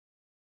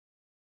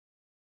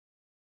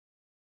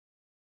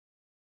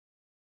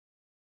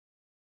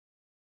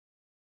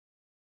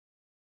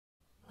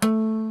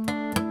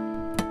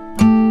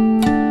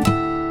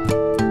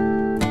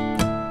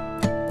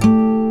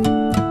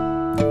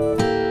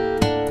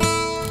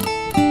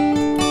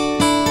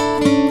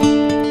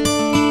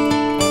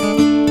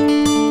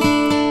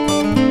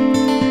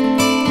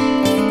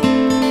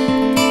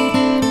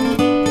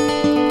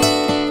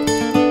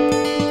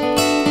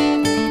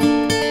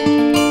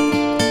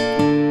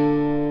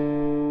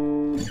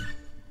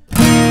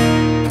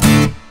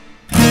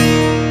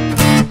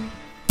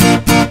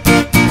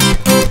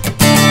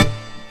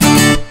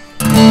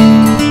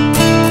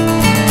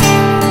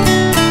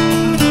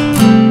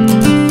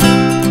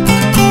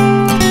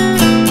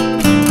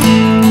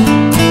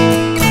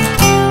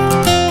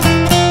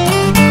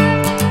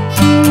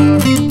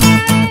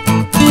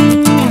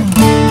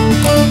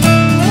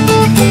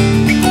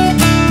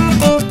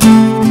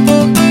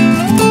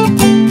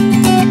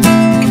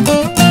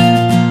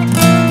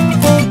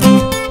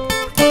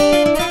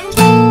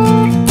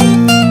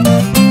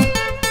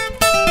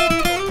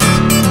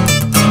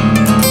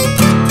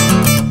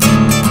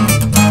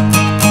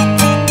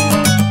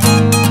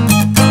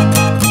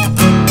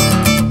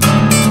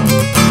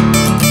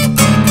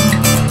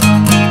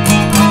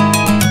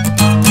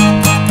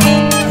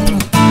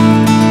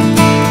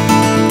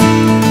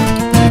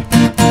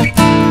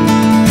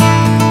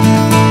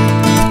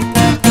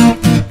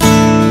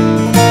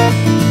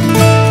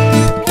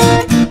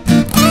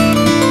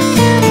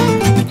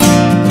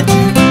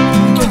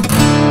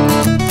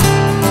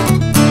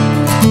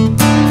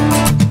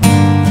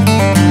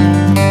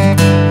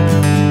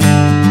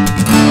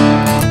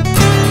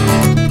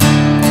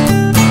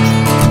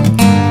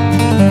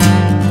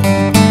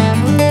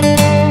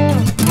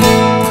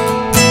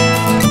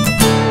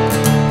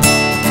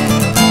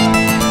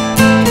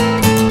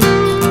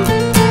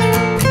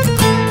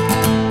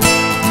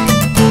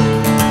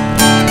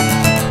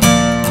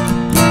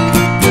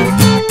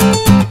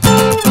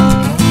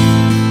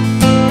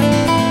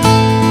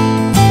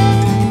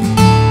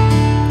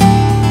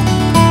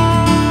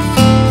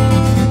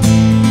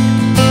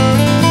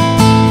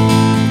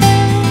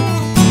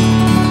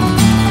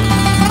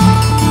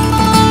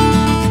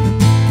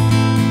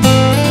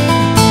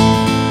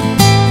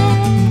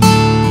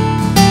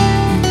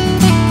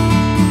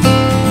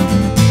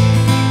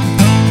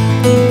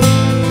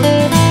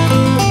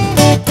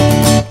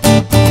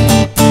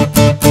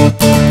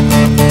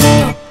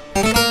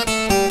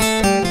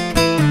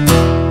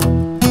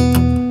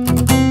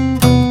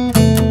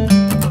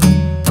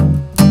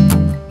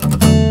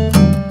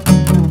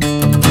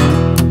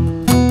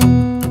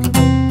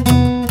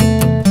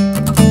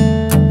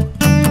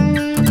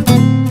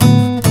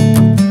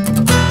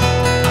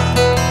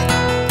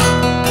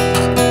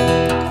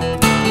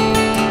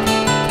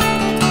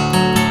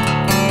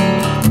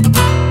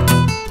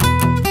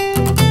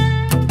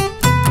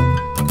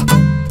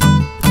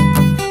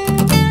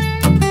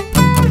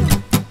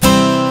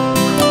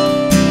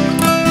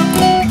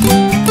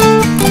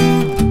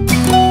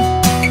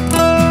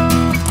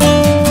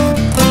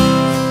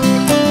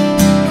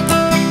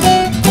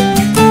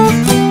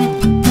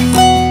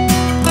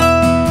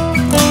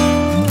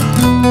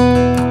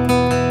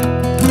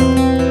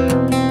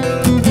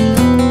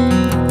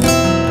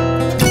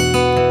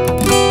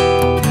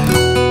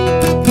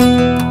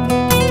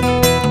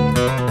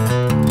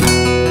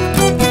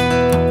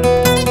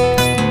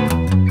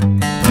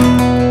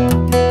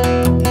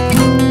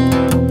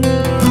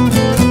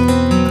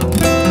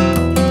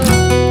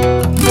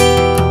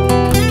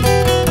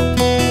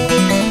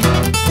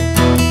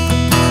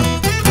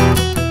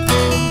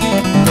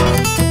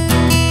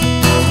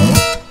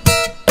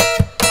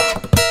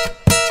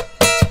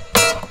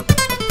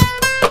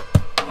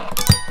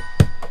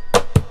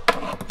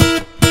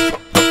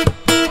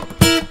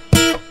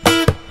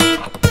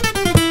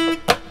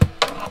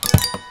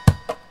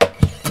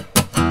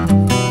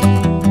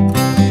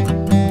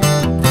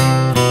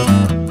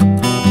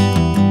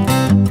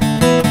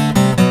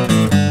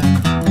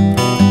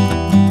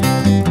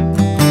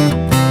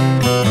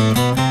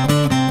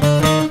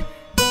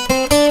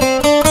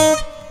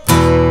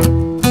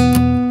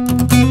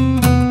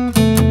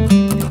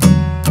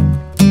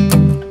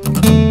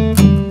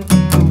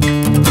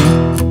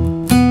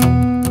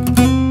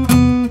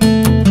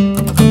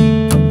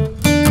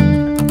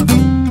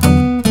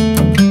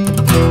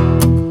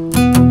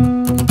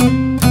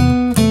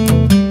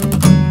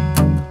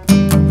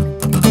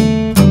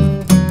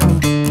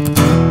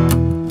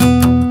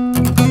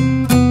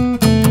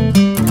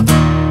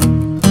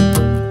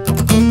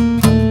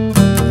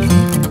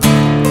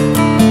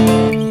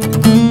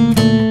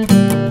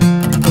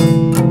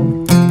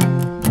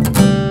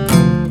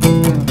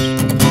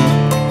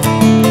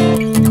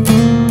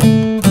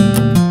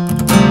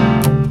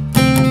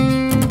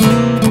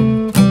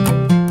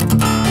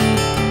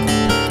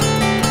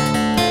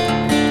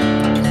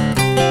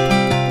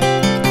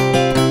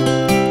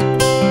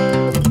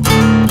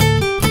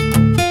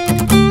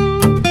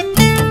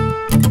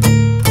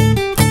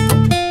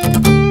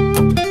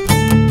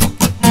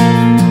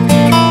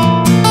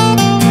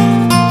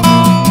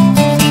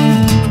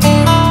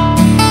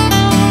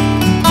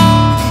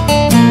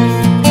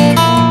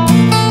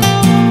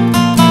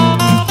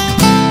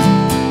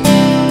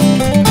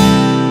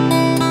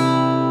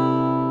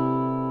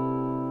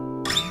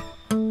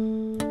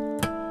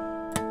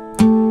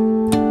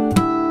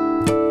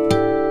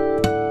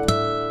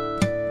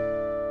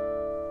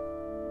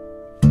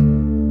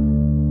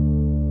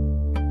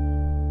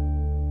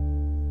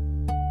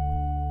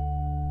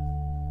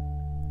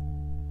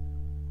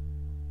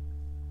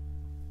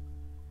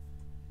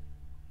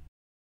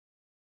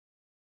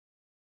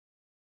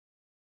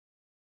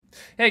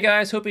Hey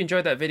guys, hope you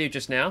enjoyed that video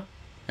just now.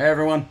 Hey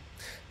everyone.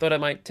 Thought I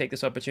might take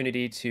this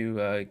opportunity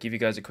to give you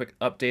guys a quick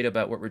update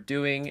about what we're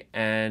doing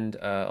and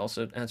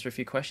also answer a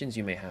few questions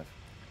you may have.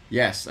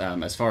 Yes,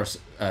 as far as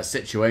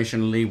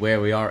situationally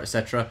where we are,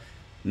 etc.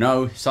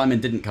 No,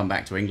 Simon didn't come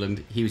back to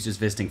England. He was just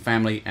visiting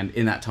family, and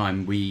in that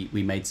time we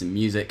made some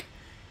music,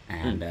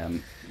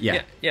 and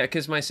yeah, Yeah,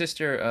 because my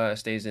sister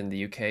stays in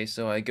the UK,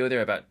 so I go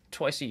there about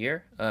twice a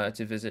year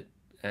to visit,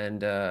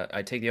 and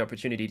I take the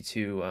opportunity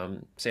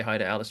to say hi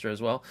to Alasdair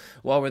as well.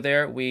 While we're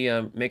there, we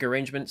make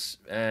arrangements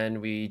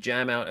and we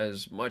jam out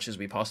as much as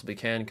we possibly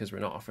can because we're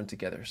not often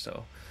together.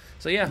 So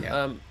yeah,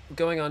 yeah,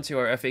 going on to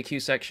our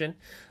FAQ section,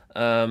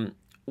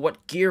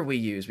 what gear we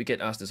use, we get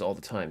asked this all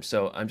the time.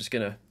 So I'm just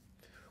gonna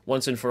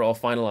once and for all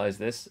finalize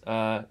this.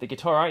 The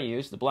guitar I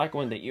use, the black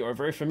one that you are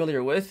very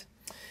familiar with,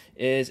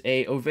 is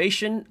a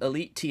Ovation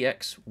Elite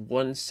TX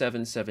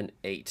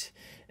 1778,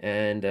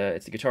 and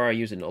it's the guitar I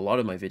use in a lot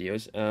of my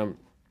videos.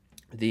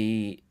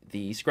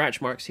 The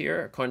scratch marks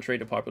here, contrary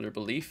to popular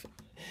belief,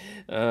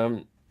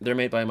 they're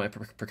made by my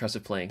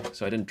percussive playing,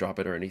 so I didn't drop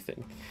it or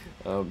anything.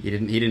 he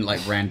didn't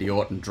like Randy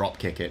Orton drop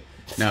kick it.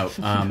 No,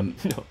 No.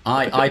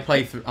 I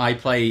play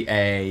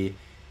a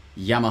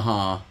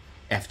Yamaha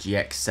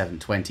FGX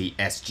 720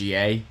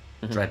 SGA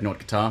Dreadnought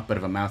guitar, bit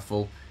of a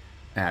mouthful.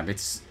 I've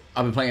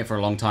been playing it for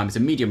a long time. It's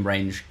a medium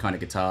range kind of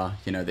guitar,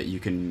 you know, that you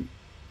can.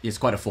 It's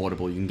quite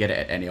affordable. You can get it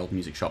at any old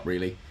music shop,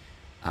 really.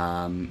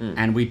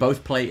 And we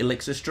both play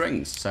Elixir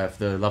strings. So if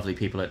the lovely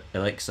people at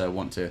Elixir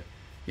want to,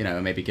 you know,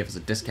 maybe give us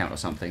a discount or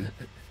something,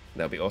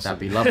 That'd be awesome. that'd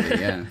be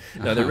lovely. Yeah.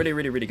 No, they're really,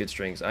 really, really good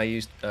strings. I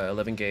used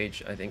 11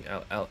 gauge. I think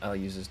Al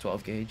uses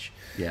 12 gauge.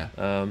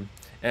 Yeah.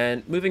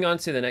 And moving on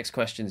to the next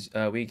questions,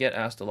 we get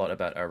asked a lot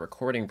about our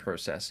recording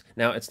process.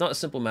 Now, it's not a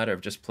simple matter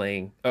of just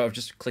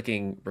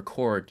clicking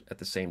record at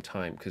the same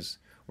time, because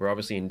we're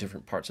obviously in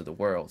different parts of the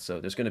world, so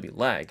there's going to be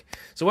lag.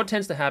 So what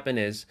tends to happen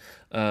is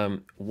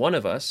one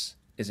of us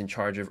is in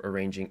charge of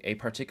arranging a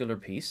particular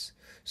piece.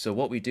 So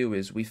what we do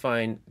is we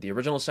find the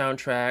original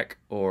soundtrack,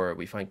 or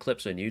we find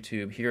clips on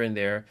YouTube here and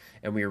there,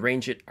 and we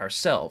arrange it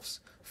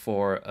ourselves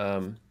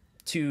for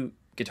two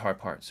guitar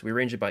parts. We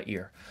arrange it by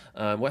ear.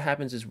 What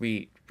happens is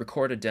we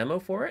record a demo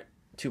for it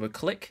to a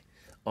click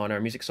on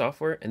our music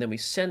software, and then we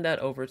send that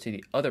over to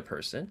the other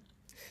person.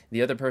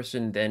 The other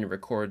person then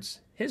records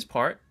his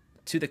part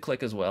to the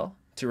click as well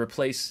to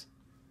replace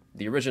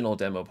the original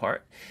demo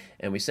part,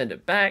 and we send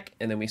it back,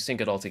 and then we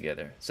sync it all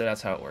together. So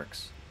that's how it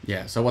works.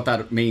 Yeah. So what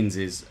that means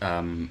is,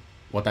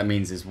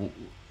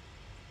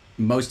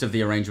 most of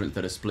the arrangements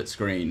that are split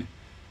screen,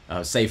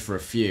 save for a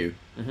few,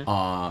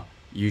 are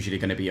usually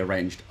going to be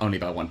arranged only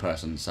by one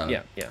person. So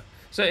Yeah.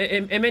 So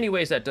in many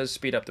ways that does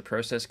speed up the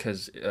process,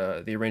 because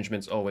the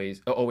arrangements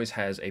always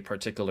has a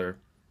particular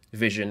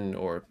vision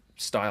or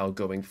style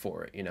going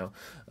for it, you know.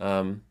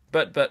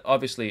 But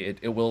obviously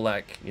it will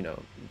lack, you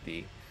know,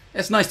 the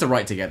it's nice to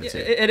write together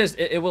too.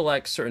 it will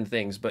lack certain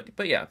things, but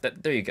yeah,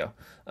 there you go.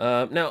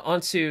 Now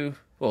onto,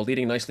 well,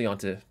 leading nicely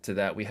onto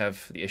that, we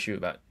have the issue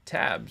about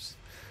tabs.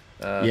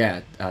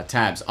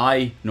 Tabs.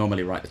 I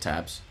normally write the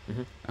tabs,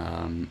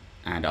 and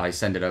I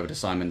send it over to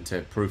Simon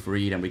to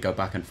proofread, and we go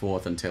back and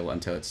forth until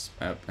it's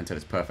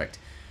perfect.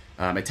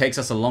 It takes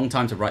us a long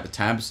time to write the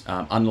tabs.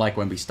 Unlike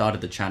when we started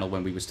the channel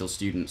when we were still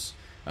students,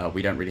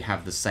 we don't really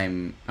have the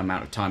same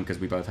amount of time because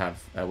we're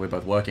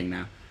both working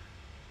now.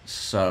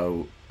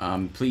 So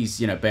please,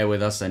 you know, bear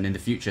with us, and in the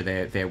future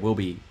there will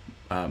be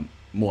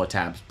more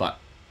tabs, but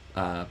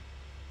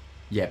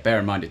yeah, bear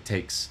in mind it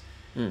takes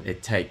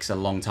a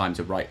long time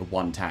to write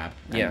one tab.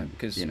 And, Yeah,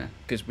 because you know,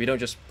 we don't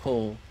just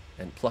pull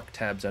and pluck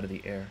tabs out of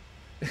the air.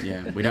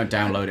 yeah, we don't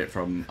download it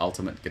from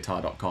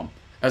ultimateguitar.com.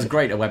 As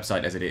great a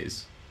website as it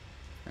is.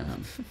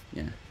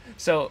 Yeah.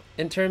 So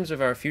in terms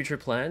of our future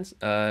plans,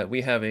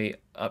 we have a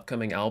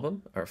upcoming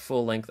album, our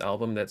full-length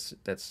album that's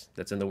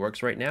in the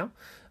works right now.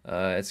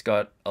 It's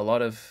got a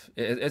lot of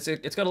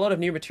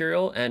new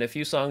material and a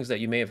few songs that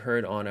you may have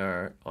heard on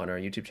our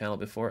YouTube channel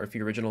before, a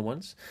few original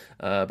ones.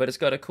 But it's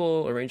got a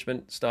cool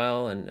arrangement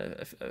style and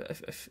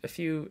a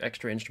few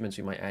extra instruments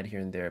we might add here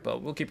and there,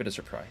 but we'll keep it a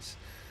surprise.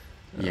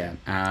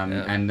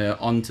 And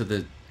onto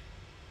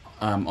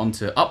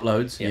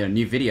uploads, you know,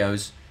 new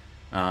videos.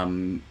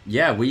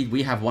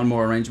 We have one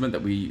more arrangement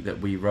that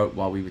we wrote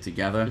while we were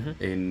together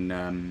in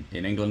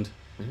England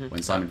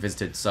when Simon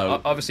visited. So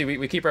obviously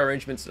we keep our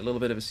arrangements a little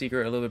bit of a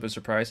secret, a little bit of a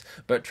surprise,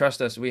 but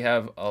trust us, we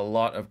have a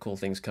lot of cool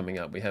things coming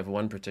up. We have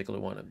one particular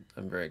one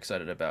I'm very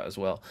excited about as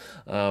well.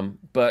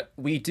 But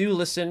we do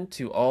listen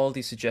to all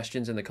the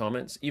suggestions in the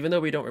comments, even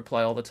though we don't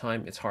reply all the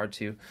time. It's hard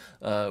to.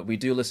 We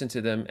do listen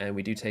to them, and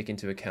we do take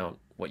into account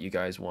what you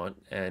guys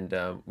want, and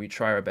we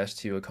try our best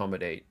to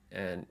accommodate,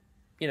 and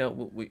you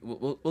know,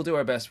 we'll do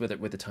our best with it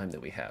with the time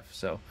that we have.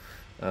 So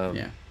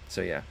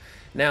yeah.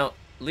 Now,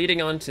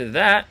 leading on to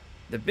that,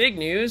 the big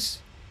news.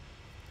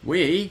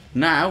 we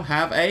now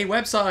have a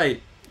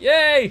website.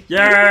 Yay!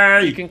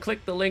 Yay! You can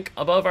click the link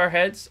above our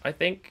heads, I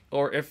think,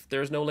 or if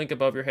there's no link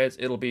above your heads,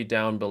 it'll be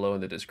down below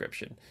in the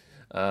description.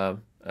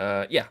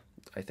 Yeah,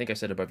 I think I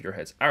said above your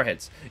heads. Our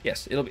heads.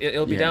 Yes,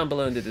 it'll be down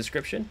below in the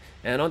description.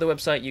 And on the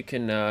website, you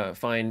can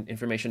find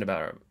information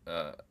about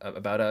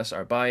us,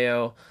 our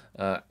bio.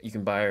 You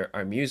can buy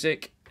our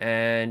music,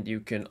 and you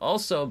can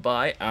also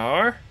buy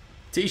our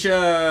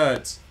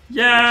T-shirts.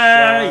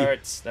 Yay!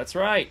 T-shirts. That's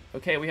right.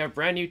 Okay, we have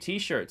brand new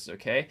T-shirts.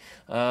 Okay,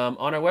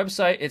 on our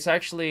website, it's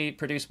actually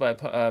produced by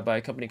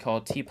a company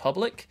called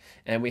TeePublic,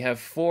 and we have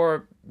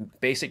 4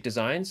 basic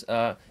designs.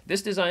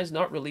 This design's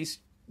not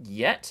released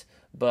yet,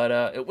 but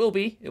it will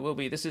be. It will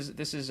be. This is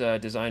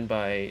designed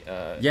by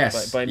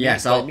by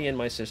me and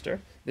my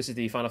sister. This is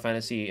the Final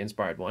Fantasy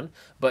inspired one.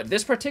 But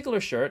this particular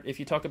shirt, if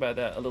you talk about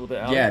that a little bit,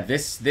 Alan. Yeah,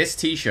 this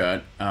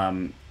T-shirt,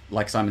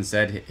 like Simon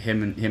said,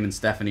 him and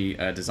Stephanie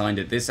designed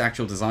it. This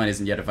actual design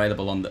isn't yet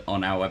available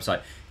on our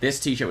website. This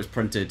T-shirt was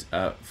printed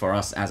for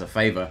us as a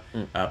favor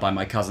by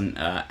my cousin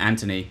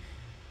Anthony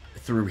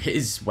through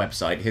his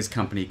website, his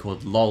company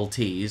called LOL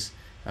Tees,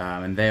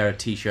 and they're a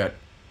T-shirt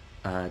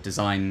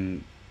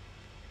design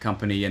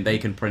company, and they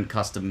can print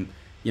custom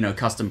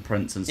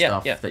prints and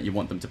stuff that you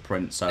want them to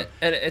print. So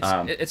and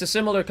it's a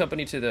similar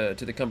company to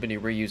the company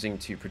we're using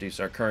to produce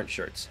our current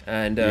shirts.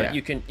 And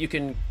you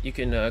can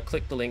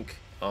click the link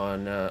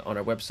on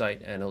our website,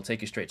 and it'll take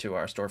you straight to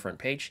our storefront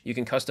page. You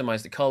can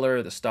customize the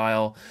color, the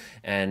style,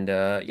 and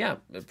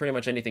pretty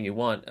much anything you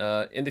want.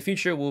 In the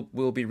future,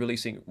 we'll be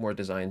releasing more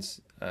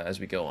designs as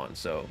we go on.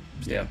 So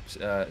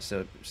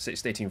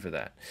stay tuned for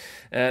that.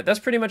 That's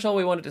pretty much all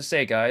we wanted to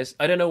say, guys.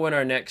 I don't know when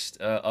our next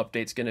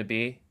update's going to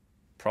be.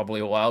 Probably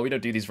a while. We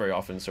don't do these very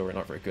often, so we're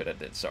not very good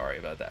at it. Sorry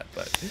about that.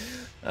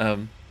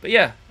 But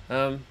yeah,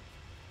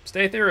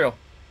 stay ethereal.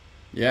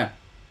 Yeah.